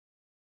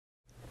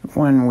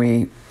when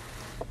we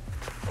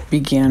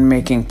began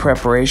making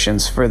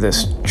preparations for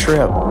this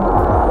trip,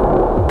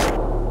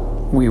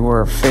 we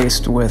were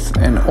faced with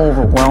an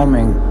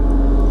overwhelming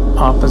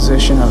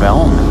opposition of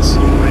elements.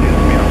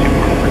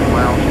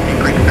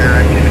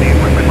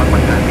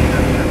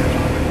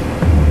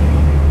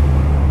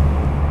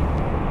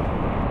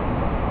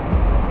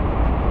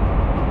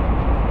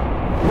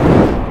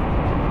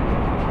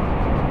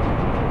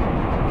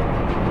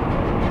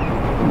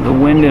 The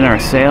wind in our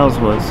sails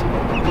wasn't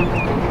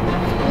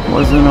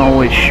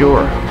always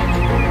sure.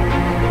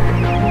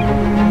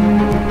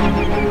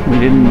 We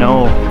didn't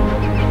know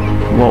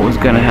what was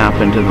going to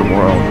happen to the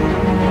world.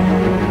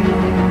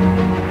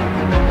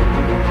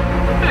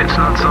 It's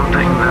not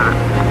something that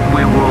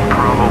we will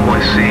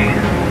probably see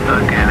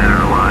again in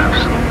our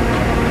lives.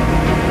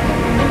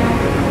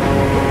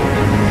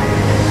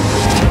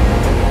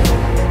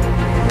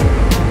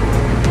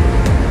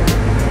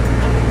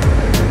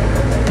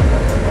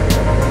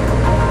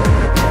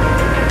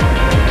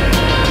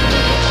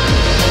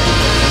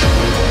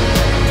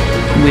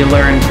 We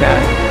learned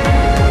that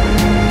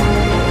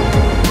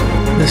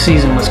the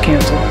season was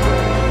canceled.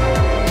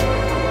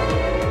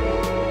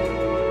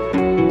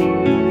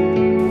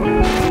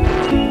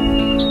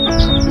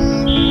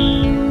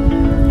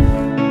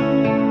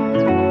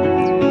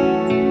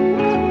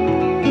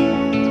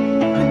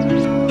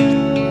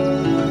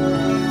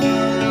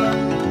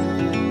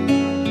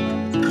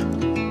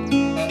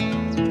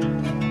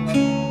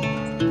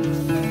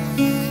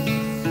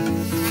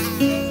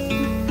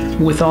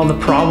 With all the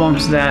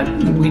problems that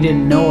we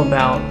didn't know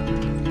about,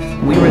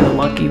 we were the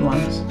lucky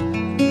ones.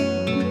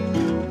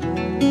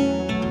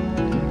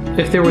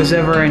 If there was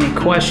ever any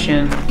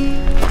question,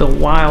 the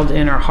wild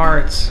in our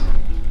hearts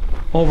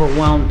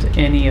overwhelmed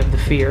any of the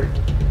fear.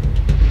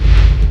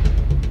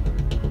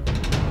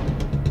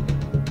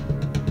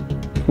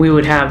 We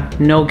would have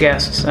no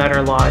guests at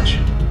our lodge.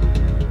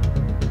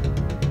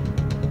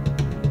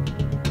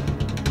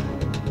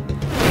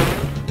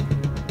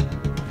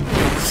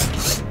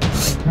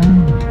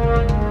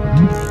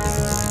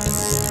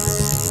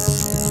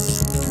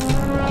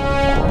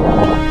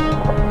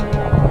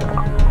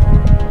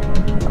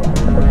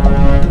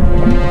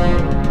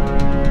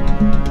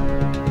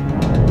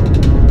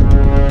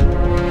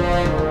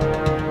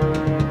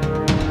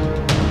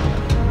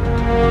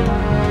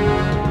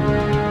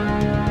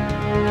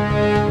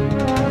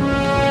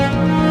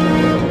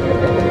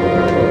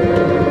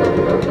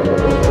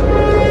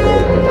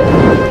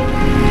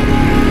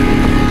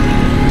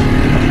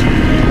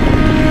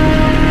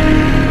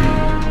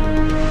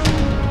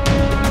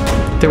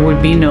 There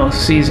would be no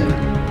season.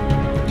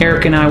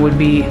 Eric and I would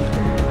be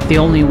the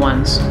only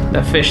ones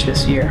that fished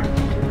this year.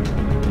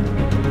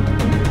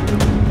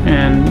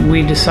 And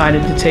we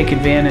decided to take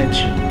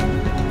advantage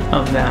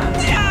of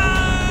that.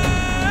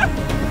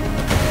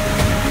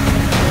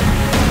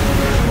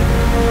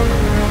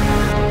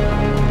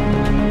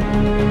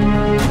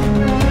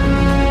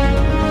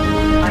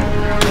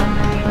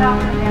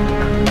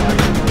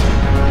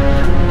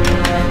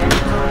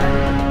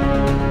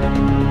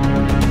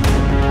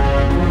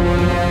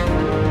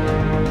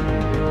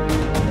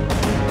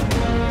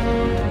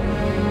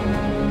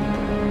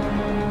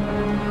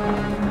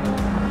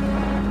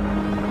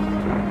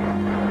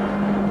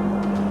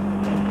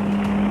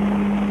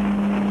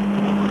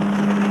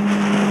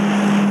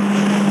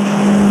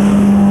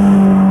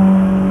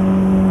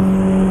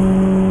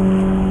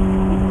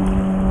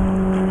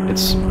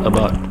 It's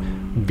about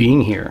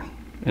being here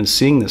and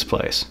seeing this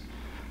place,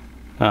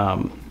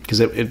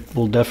 because it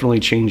will definitely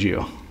change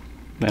you.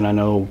 And I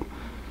know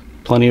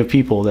plenty of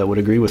people that would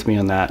agree with me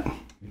on that.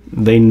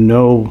 They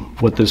know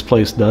what this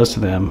place does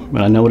to them, and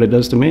I know what it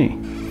does to me,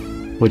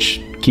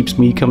 which keeps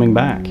me coming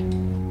back.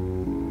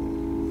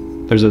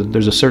 There's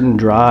a certain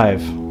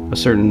drive, a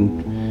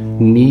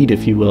certain need,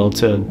 if you will,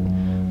 to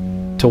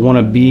want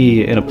to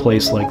be in a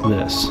place like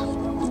this.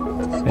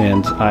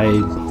 And I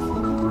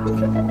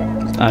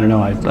don't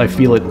know, I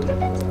feel it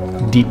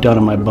deep down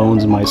in my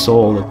bones and my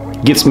soul.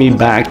 It gets me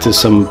back to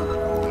some,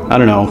 I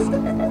don't know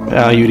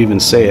how you'd even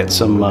say it,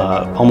 some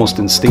almost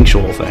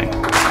instinctual thing.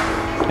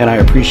 And I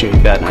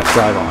appreciate that and I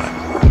thrive on it.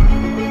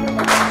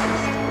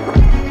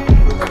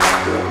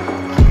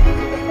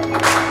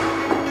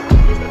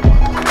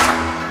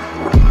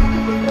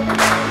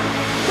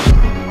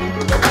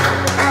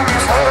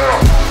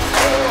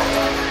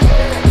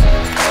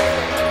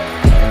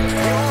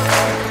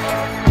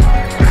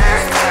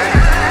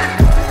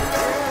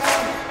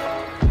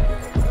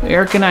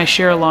 Eric and I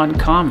share a lot in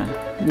common.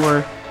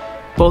 We're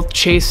both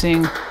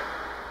chasing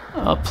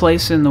a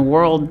place in the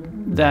world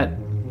that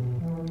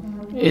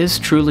is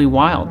truly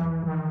wild.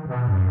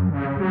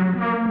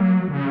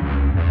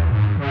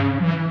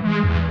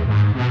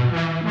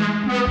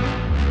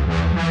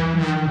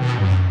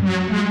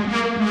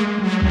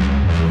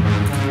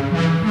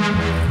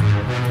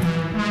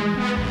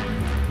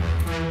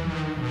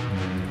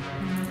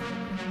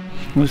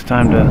 It was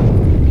time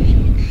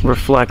to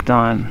reflect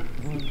on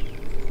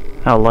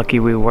how lucky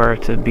we were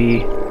to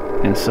be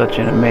in such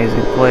an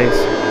amazing place.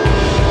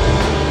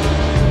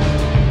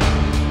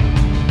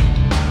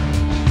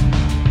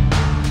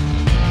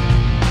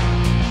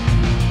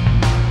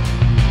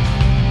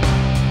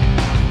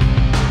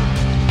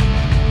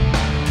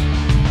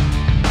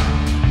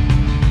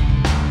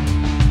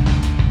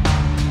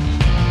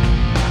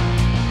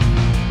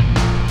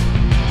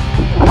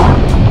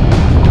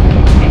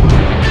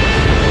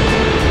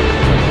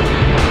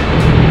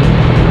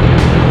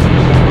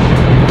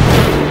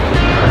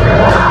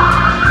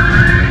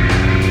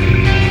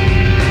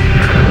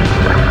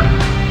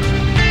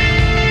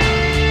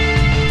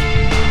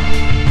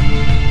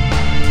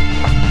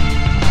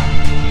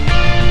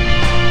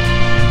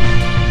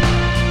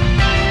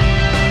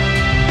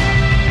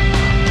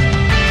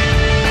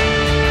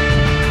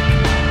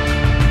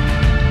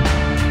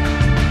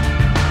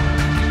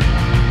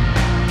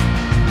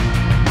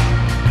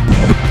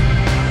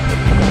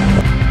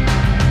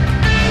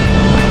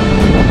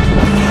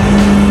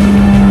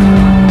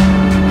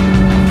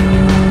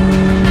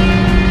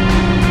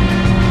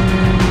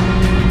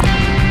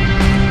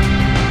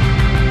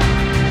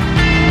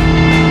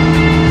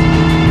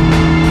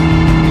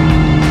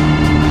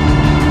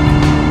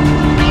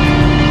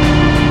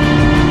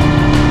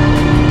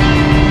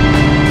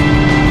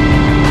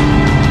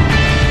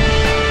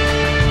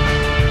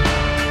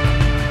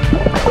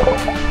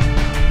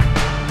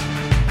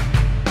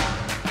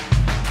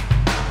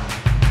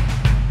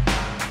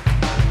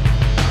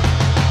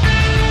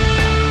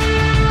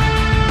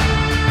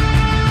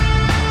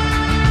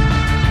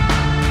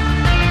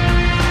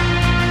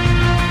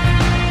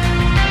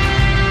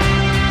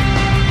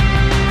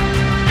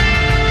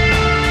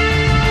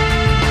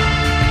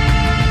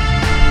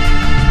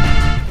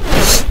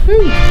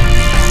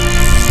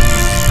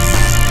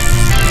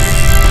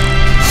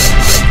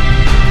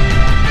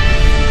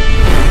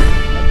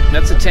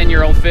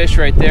 5-year-old fish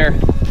right there.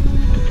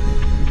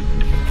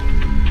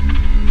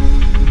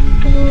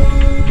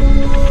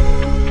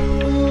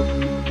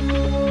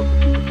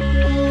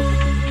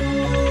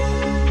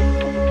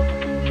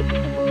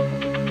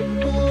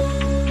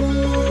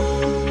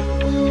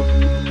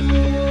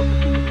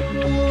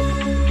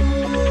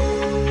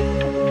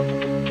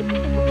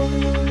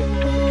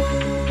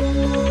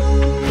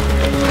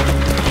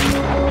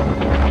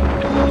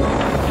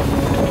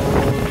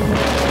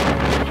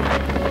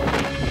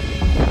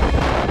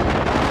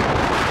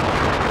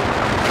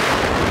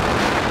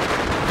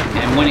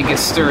 When it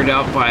gets stirred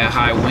up by a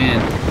high wind,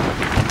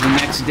 the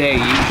next day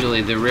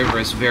usually the river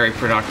is very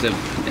productive.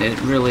 It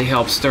really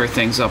helps stir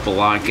things up a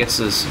lot, gets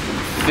us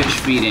fish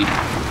feeding,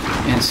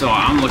 and so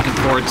I'm looking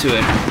forward to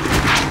it.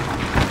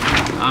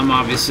 I'm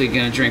obviously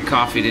going to drink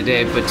coffee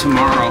today, but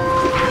tomorrow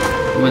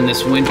when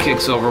this wind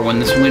kicks over, when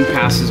this wind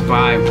passes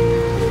by,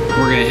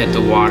 we're going to hit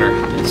the water.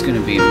 It's going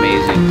to be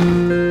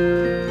amazing.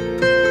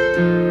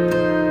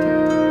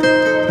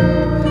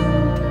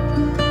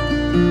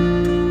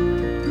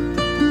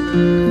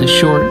 The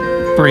short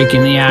break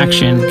in the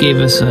action gave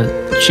us a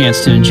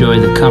chance to enjoy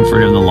the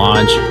comfort of the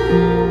lodge.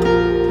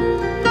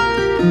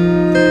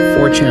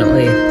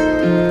 Fortunately,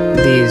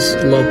 these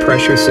low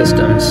pressure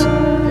systems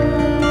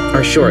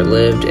are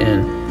short-lived,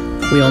 and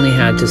we only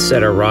had to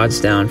set our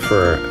rods down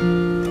for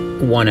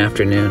one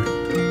afternoon.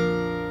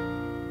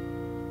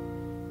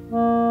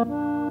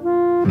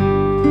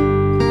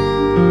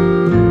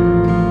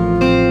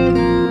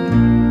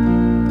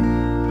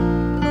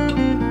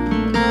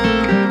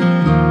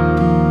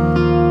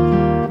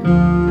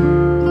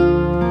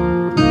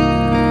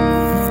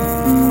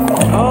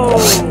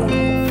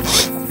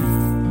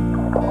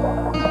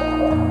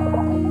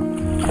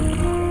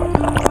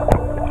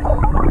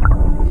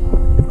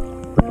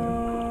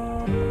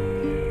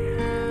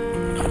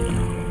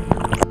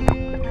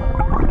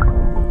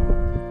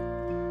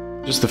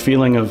 Just the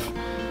feeling of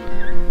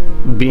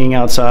being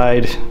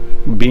outside,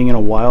 being in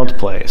a wild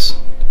place,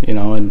 you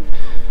know, and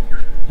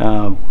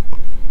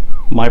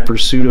my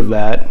pursuit of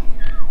that,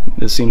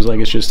 it seems like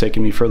it's just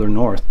taking me further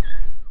north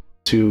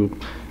to,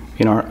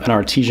 you know, an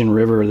artesian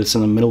river that's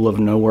in the middle of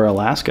nowhere,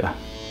 Alaska.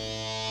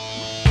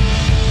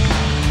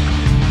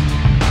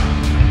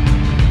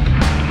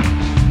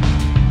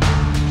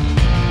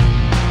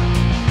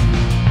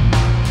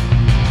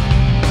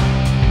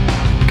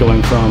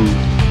 Going from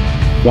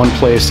one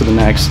place to the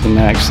next,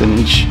 and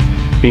each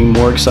being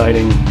more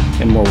exciting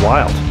and more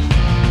wild.